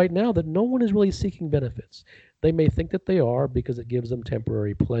tell you right now that no one is really seeking benefits. They may think that they are because it gives them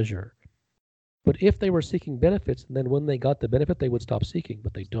temporary pleasure. But if they were seeking benefits, then when they got the benefit, they would stop seeking,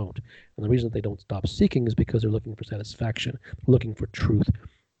 but they don't. And the reason they don't stop seeking is because they're looking for satisfaction, looking for truth,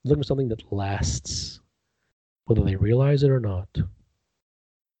 looking for something that lasts, whether they realize it or not.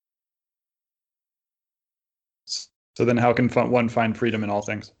 So then how can one find freedom in all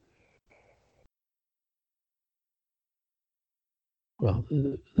things? Well,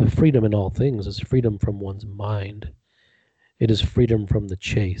 the freedom in all things is freedom from one's mind. It is freedom from the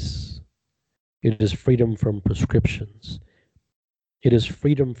chase. It is freedom from prescriptions. It is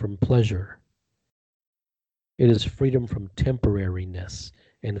freedom from pleasure. It is freedom from temporariness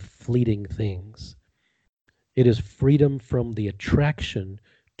and fleeting things. It is freedom from the attraction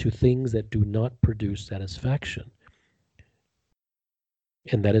to things that do not produce satisfaction.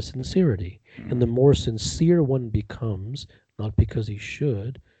 And that is sincerity. And the more sincere one becomes, not because he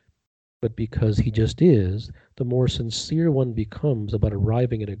should, but because he just is, the more sincere one becomes about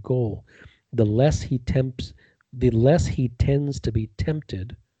arriving at a goal, the less he tends to be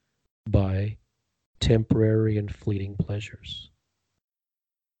tempted by temporary and fleeting pleasures.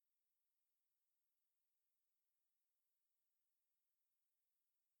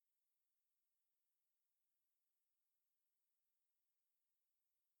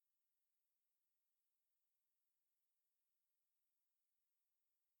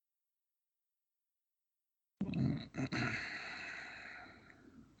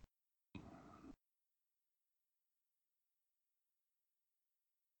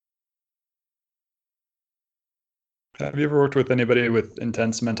 Have you ever worked with anybody with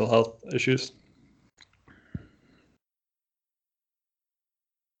intense mental health issues?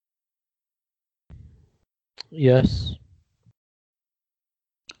 Yes.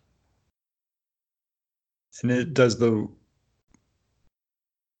 And it does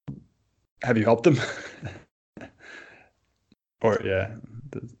have you helped them? Or yeah.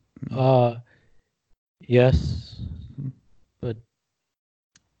 Yes. But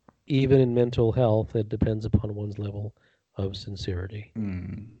even in mental health, it depends upon one's level of sincerity.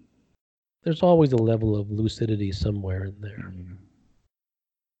 Mm. There's always a level of lucidity somewhere in there. Mm.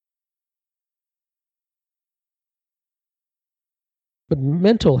 But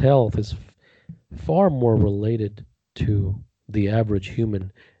mental health is far more related to the average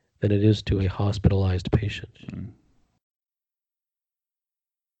human than it is to a hospitalized patient. Mm.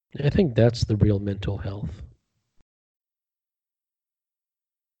 I think that's the real mental health.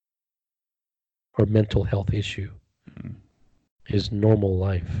 Or mental health issue is normal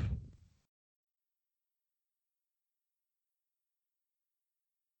life.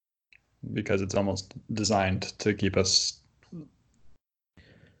 because it's almost designed to keep us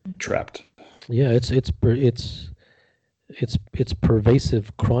trapped. Yeah, it's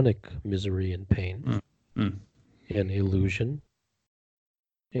pervasive chronic misery and pain Mm. Mm. and illusion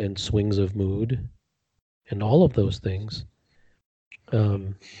and swings of mood and all of those things.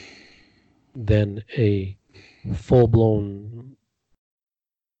 Than a full-blown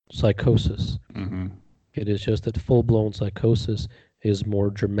psychosis. Mm-hmm. It is just that full-blown psychosis is more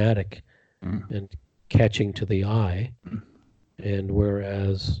dramatic and catching to the eye, and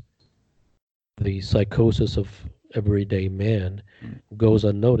whereas the psychosis of everyday man goes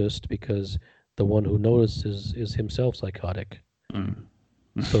unnoticed because the one who notices is himself psychotic.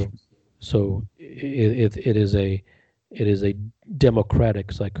 So it is a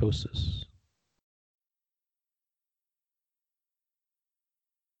democratic psychosis.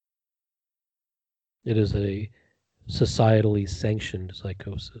 It is a societally sanctioned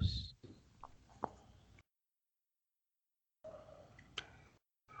psychosis.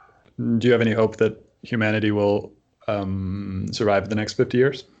 Do you have any hope that humanity will survive the next 50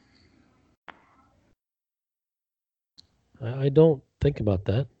 years? I don't think about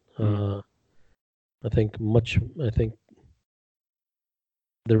that. I think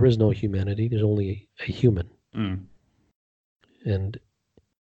there is no humanity. There's only a human, and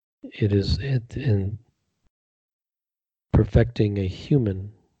in perfecting a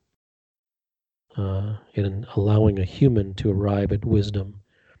human, in allowing a human to arrive at wisdom,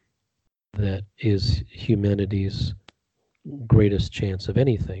 that is humanity's greatest chance of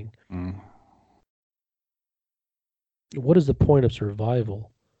anything. What is the point of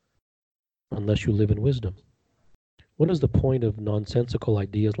survival unless you live in wisdom? What is the point of nonsensical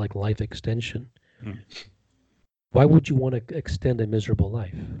ideas like life extension? Why would you want to extend a miserable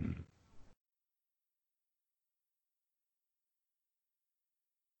life?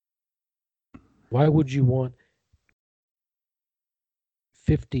 Why would you want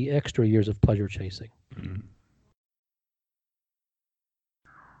 50 extra years of pleasure chasing?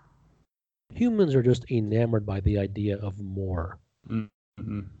 Humans are just enamored by the idea of more.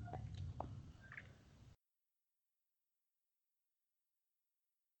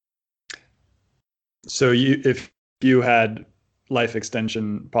 So if you had life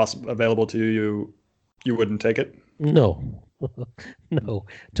extension available to you, you wouldn't take it? No. No.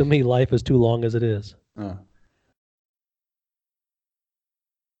 To me, life is too long as it is.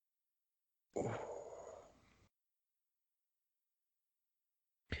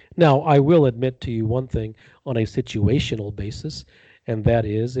 Now, I will admit to you one thing on a situational basis, and that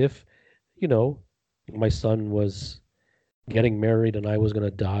is if, my son was getting married and I was going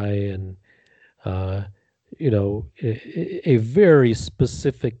to die, and, a very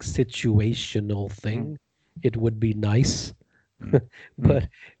specific situational thing, it would be nice. But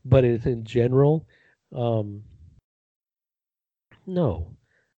in general, no.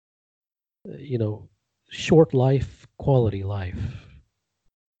 Short life, quality life.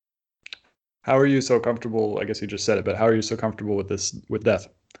 How are you so comfortable? I guess you just said it, but how are you so comfortable with death?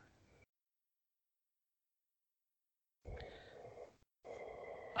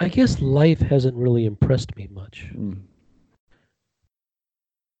 I guess life hasn't really impressed me much.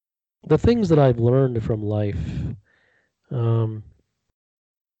 The things that I've learned from life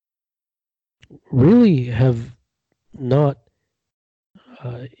really have not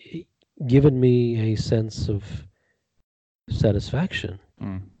given me a sense of satisfaction.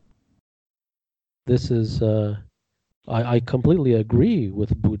 This is, I completely agree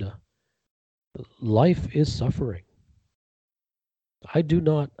with Buddha. Life is suffering.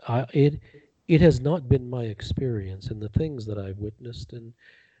 It has not been my experience in the things that I've witnessed, and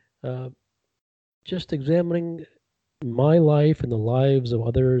just examining my life and the lives of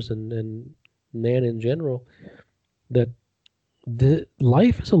others and man in general, that the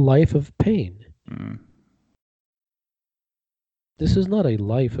life is a life of pain. This is not a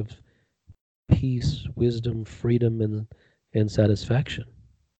life of peace, wisdom, freedom, and satisfaction.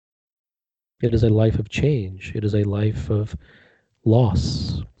 It is a life of change. It is a life of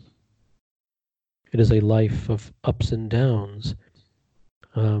loss. It is a life of ups and downs.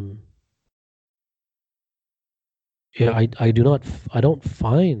 I don't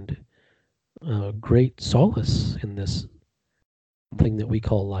find great solace in this thing that we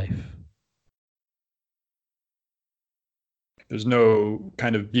call life. There's no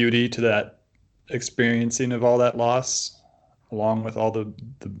kind of beauty to that experiencing of all that loss, along with all the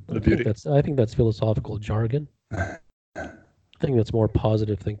beauty. I think that's philosophical jargon. I think that's more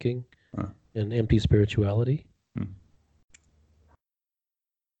positive thinking and empty spirituality.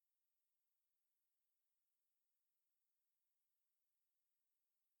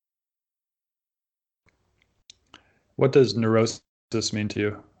 What does neurosis mean to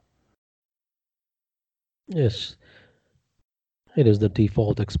you? Yes, it is the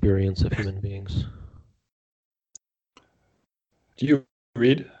default experience of human beings. Do you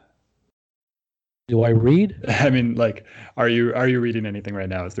read? Do I read? I mean, like, are you reading anything right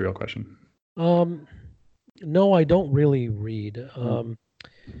now? Is the real question. No, I don't really read.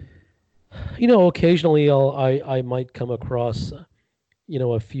 Occasionally I might come across, a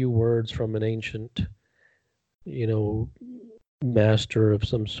few words from an ancient, you know, master of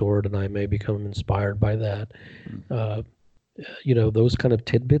some sort, and I may become inspired by that. Uh, those kind of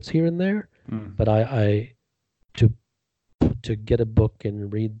tidbits here and there. But I to to get a book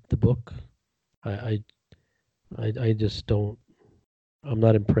and read the book, I I just don't. I'm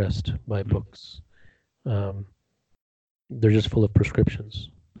not impressed by books. Um, they're just full of prescriptions.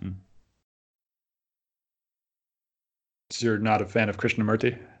 So you're not a fan of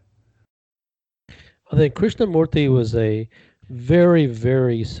Krishnamurti? I think Krishnamurti was a very,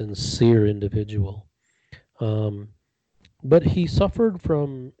 very sincere individual. But he suffered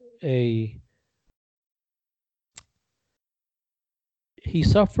from a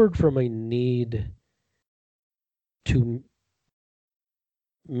need to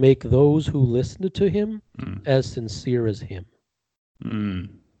make those who listened to him as sincere as him.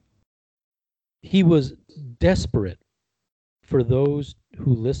 He was desperate for those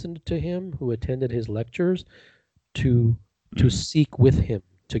who listened to him, who attended his lectures, to seek with him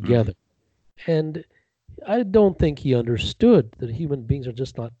together. And I don't think he understood that human beings are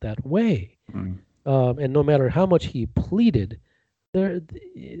just not that way. And no matter how much he pleaded, that's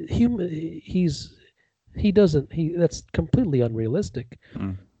completely unrealistic.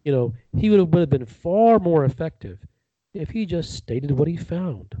 He would have been far more effective if he just stated what he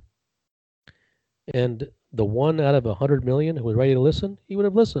found. And the one out of 100 million who was ready to listen, he would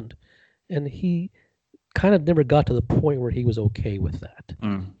have listened. And he kind of never got to the point where he was okay with that.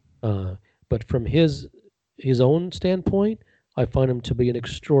 But from his own standpoint, I find him to be an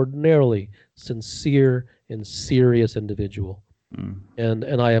extraordinarily sincere and serious individual.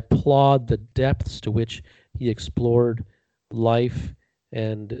 And I applaud the depths to which he explored life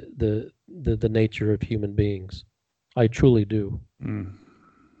and the nature of human beings. I truly do.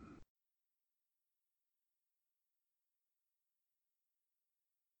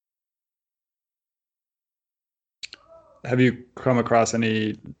 Have you come across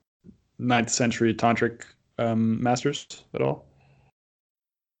any 9th century tantric masters at all?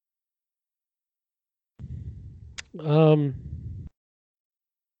 The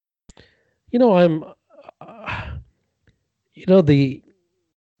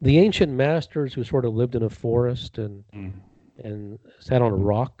ancient masters who sort of lived in a forest and sat on a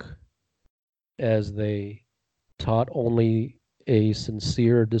rock as they taught only a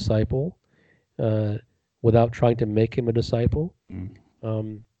sincere disciple, without trying to make him a disciple.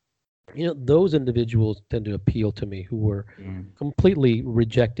 Those individuals tend to appeal to me, who were completely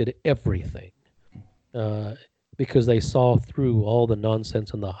rejected everything, because they saw through all the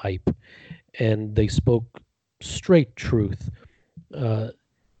nonsense and the hype, and they spoke straight truth.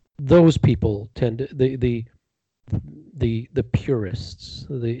 Those people tend to, the purists,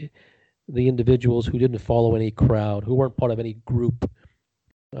 the individuals who didn't follow any crowd, who weren't part of any group.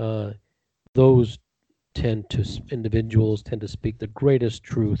 Those individuals tend to speak the greatest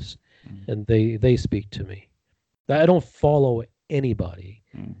truths, and they speak to me. I don't follow anybody,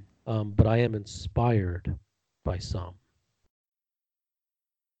 but I am inspired by some.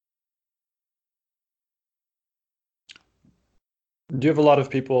 Do you have a lot of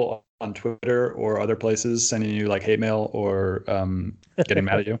people on Twitter or other places sending you like hate mail or getting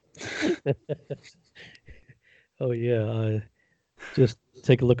mad at you? Oh yeah, just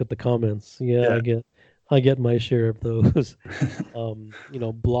take a look at the comments. Yeah. I get my share of those.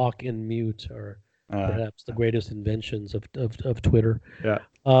 Block and mute are perhaps the greatest inventions of Twitter. Yeah.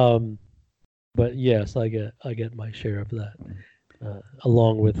 But yes, I get my share of that,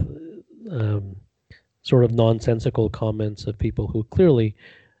 along with sort of nonsensical comments of people who clearly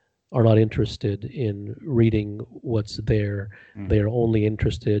are not interested in reading what's there. They are only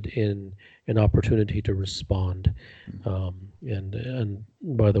interested in an opportunity to respond. And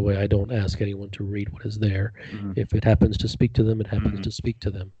by the way, I don't ask anyone to read what is there. If it happens to speak to them, it happens to speak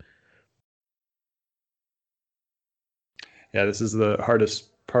to them. Yeah, this is the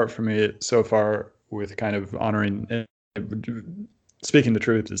hardest part for me so far with kind of honoring, speaking the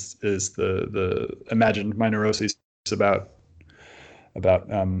truth is the imagined my neuroses about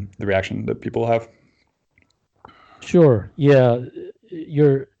the reaction that people have. Sure. Yeah.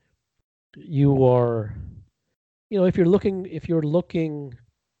 You are, if you're looking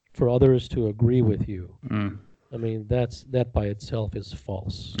for others to agree with you, I mean, that by itself is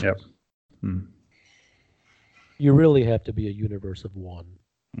false. Yep. Mm. You really have to be a universe of one.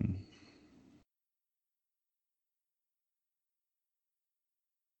 Mm.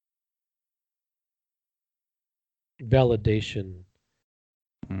 Validation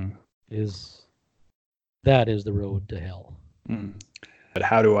Mm. is the road to hell. Mm. But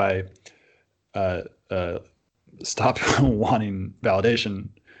how do I stop wanting validation?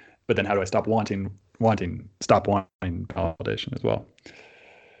 But then how do I stop wanting validation as well?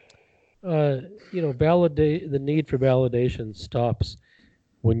 The need for validation stops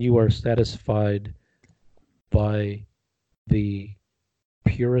when you are satisfied by the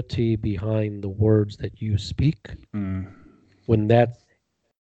purity behind the words that you speak. Mm. When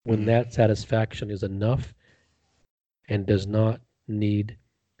that satisfaction is enough and does not need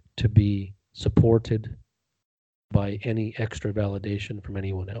to be supported by any extra validation from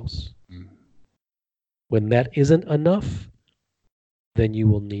anyone else. Mm. When that isn't enough, then you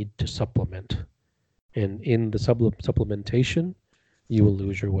will need to supplement. And in the supplementation, you will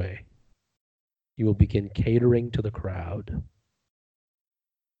lose your way. You will begin catering to the crowd.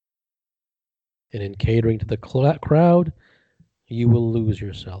 And in catering to the crowd, you will lose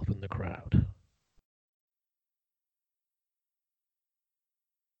yourself in the crowd.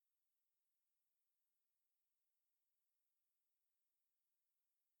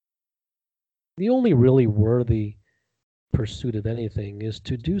 The only really worthy pursuit of anything is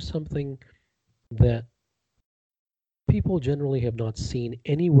to do something that people generally have not seen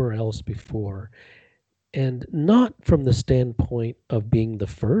anywhere else before. And not from the standpoint of being the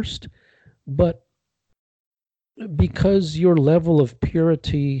first, but because your level of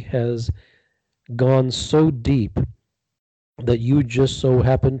purity has gone so deep that you just so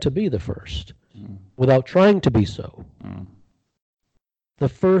happen to be the first without trying to be so. The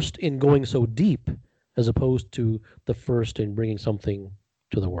first in going so deep as opposed to the first in bringing something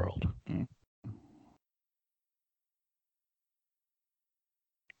to the world.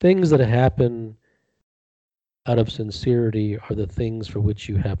 Things that happen out of sincerity are the things for which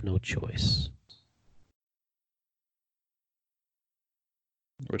you have no choice.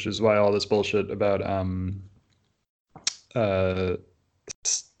 Which is why all this bullshit about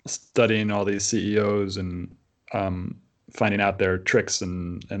studying all these CEOs and finding out their tricks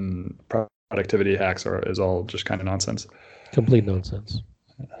and productivity hacks is all just kind of nonsense. Complete nonsense.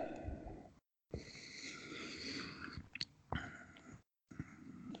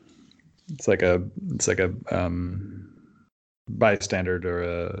 It's like a bystander or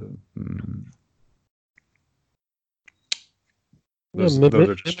a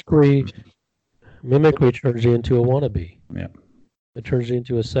mimicry turns you into a wannabe. Yeah. It turns you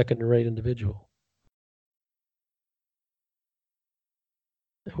into a second-rate individual.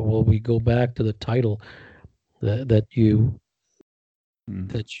 Well, we go back to the title that you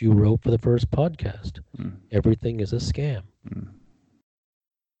wrote for the first podcast. Everything is a scam.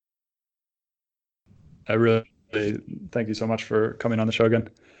 I really thank you so much for coming on the show again.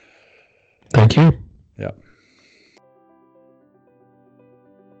 Thank you. Yeah.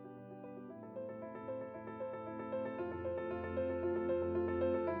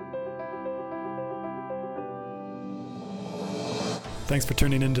 Thanks for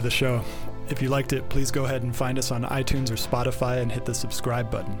tuning into the show. If you liked it, please go ahead and find us on iTunes or Spotify and hit the subscribe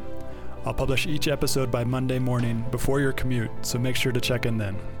button. I'll publish each episode by Monday morning before your commute, so make sure to check in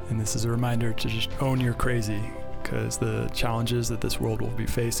then. And this is a reminder to just own your crazy, because the challenges that this world will be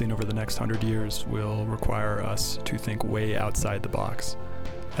facing over the next 100 years will require us to think way outside the box.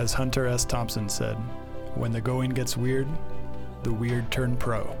 As Hunter S. Thompson said, when the going gets weird, the weird turn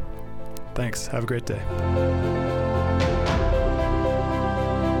pro. Thanks. Have a great day.